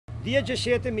Dia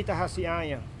 17 mitahasi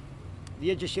anos.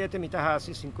 Dia 17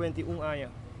 mitahasi 51 anos.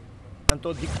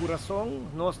 Então, de coração,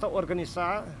 nós estamos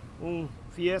organizando uma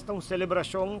festa, uma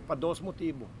celebração para dois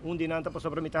motivos. Um dinanta para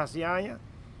sobre mitahasi anos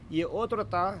e outro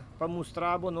está para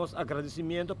mostrar o nosso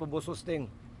agradecimento para o sostém.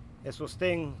 O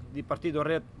sostém do Partido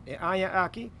Red é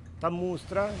aqui, está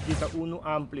mostra de uno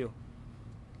amplo.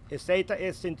 Aceita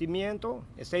esse sentimento,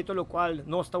 aceita o qual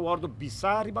nós estamos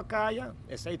bizarro e bacana,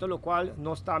 aceita o qual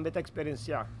nós estamos a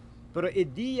experienciar. Pero o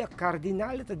dia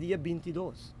cardinal é o dia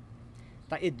 22.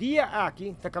 Tá o dia aqui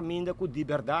está caminhando com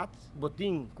liberdade,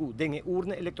 botim com a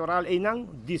urna eleitoral e não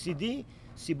decidir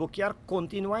se quer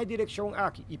continuar a direção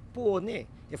aqui e pôr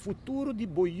o futuro de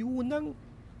Boiunan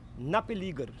na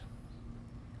peligro.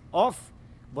 Ou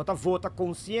bota vota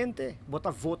consciente, bota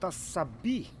vota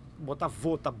saber, bota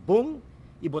vota bom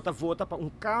e bota vota para um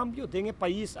cambio no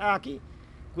país aqui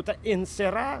que está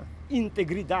encerrar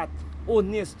integridade,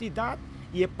 honestidade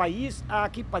e o país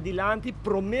aqui para diante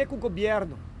promete o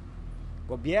governo. O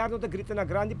governo está gritando na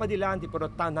grande para diante, pero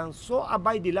tá não só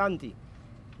abai dilante,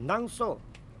 não só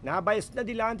na abai na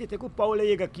dilante tem que o Paulo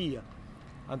chega aqui.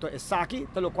 Então é aqui,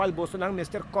 pelo qual Bolsonaro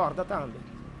mestre corda também.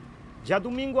 Já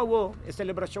domingo a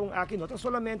celebração aqui não é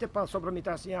somente para sobre a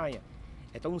mitad anos,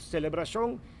 é uma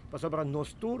celebração para sobre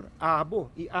nós tur, abo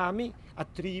e ami a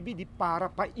tribo de para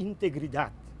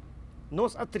integridade.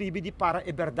 Nós a tribo de para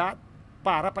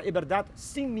a verdade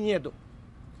sem medo.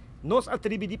 Nós a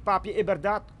tribo de papi a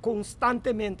verdade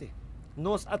constantemente.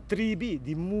 Nós a tribo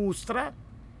de mostrar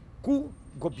que o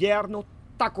governo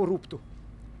está corrupto.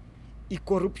 E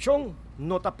corrupção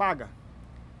não está paga.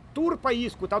 Todo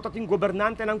país que está tem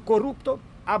governante não corrupto,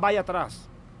 vai atrás.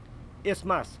 É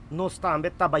mais, nós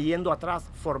também estamos indo atrás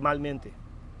formalmente.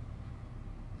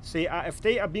 Se a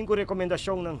AFT a bingo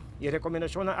recomendação não, e a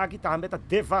recomendação aqui também está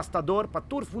devastador para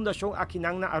toda a fundação aqui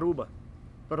na Aruba.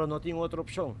 Pero não tem outra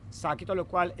opção. Sabe pelo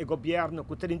qual o governo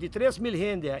com 33 mil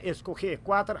gente escolher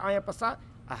 4 anos passar,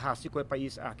 arrasta com o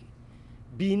país aqui.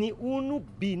 Bini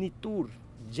bini tour.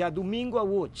 Já domingo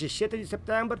a 17 de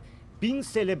setembro, bem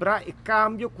celebrar o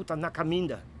cambio que está na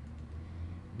caminha.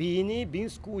 Bini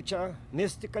escuta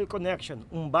Mystical Connection,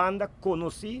 banda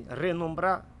conheci,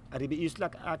 renombrar a isla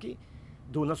aqui,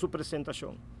 dona sua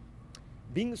apresentação.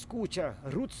 Bem escuta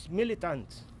Roots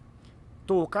Militant,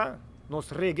 toca nos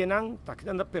reggae nang,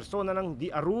 takita persona nang di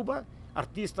Aruba,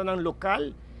 artista nang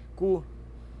lokal, que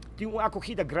tem uma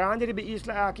acolhida grande na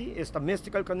isla aqui, esta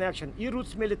Mystical Connection e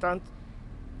Roots Militant,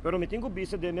 pero me tenho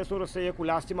visto de mesmo roceia que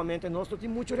lastimamente nós não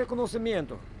temos muito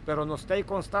reconhecimento, pero nós estamos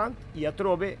constante e a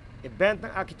trove evento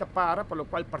aqui está pelo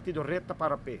qual o Partido Red está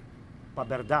para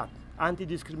verdade,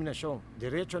 antidiscriminação,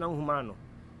 direito não humano.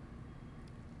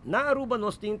 Na Aruba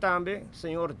nós temos também o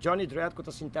senhor Johnny Dredd, que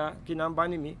está sentado aqui na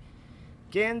Banimi,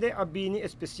 que ande a bini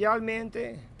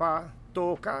especialmente para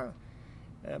tocar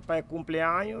para o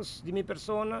cumpleaños de minha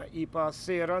persona e para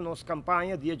ser a nossa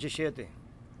campanha dia 17.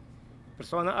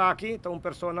 Persona aqui é uma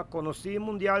persona conhecida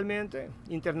mundialmente,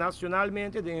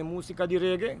 internacionalmente, de música de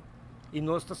reggae, e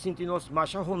nós estamos sentindo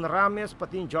mais honrados para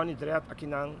ter Johnny Dredd aqui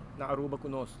na Aruba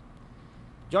conosco.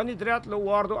 Johnny Dredd lo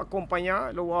guardo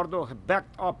acompanhar, lo guardo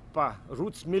backed up para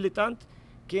Roots Militant,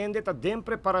 que ande está em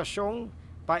preparação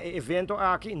para o evento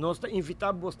aqui. Nós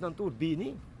invitamos na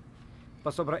turbine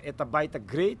para sobre esta baita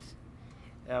great.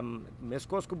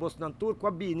 Mescos que vos na tur com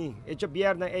a bini. E já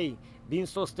bierna bin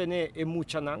sostener e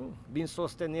muchanang, bin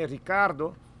sostener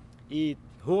Ricardo e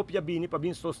hope a bini para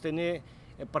bin sostener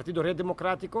o Partido Red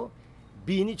Democrático.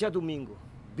 Bini já domingo.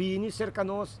 Bini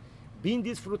cercanos, bin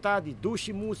desfrutar de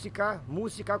duche música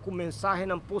com mensagem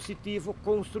positivo,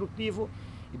 construtivo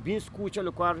e bin escuta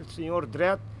o qual o senhor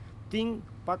Dredd tem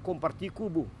para compartilhar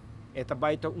cubo. Esta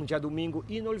baita dia domingo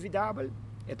inolvidável.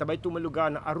 Esta baita um lugar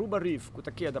na Aruba Reef, que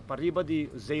está queda para riba de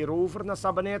Zero Over na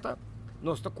Sabaneta.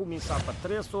 Nós está começar para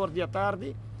 3 horas da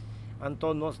tarde,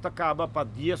 então nós está acaba para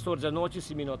 10 horas da noite,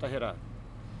 se minutos a gerar.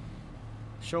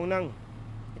 Então,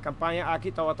 a campanha aqui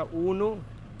está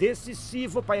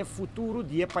decisivo para o futuro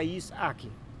do país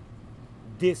aqui.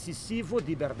 Decisivo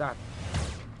de verdade.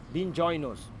 Bem join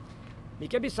us. Me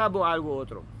quer saber algo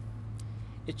outro.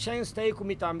 E chance tem que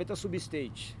me também está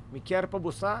substage. Me quer para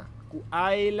você que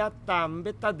ela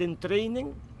também está dentro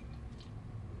training.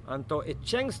 Então, e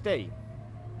chance tem.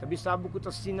 Também sabe que está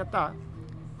assim tá.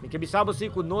 Me quer saber se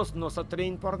que nós não está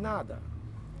trein por nada.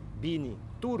 Bini,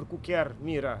 turco quer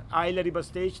mira, ela riba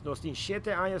stage, nós temos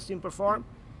 7 anos sem perform.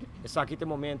 Esse aqui é o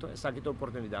momento, essa aqui é a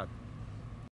oportunidade.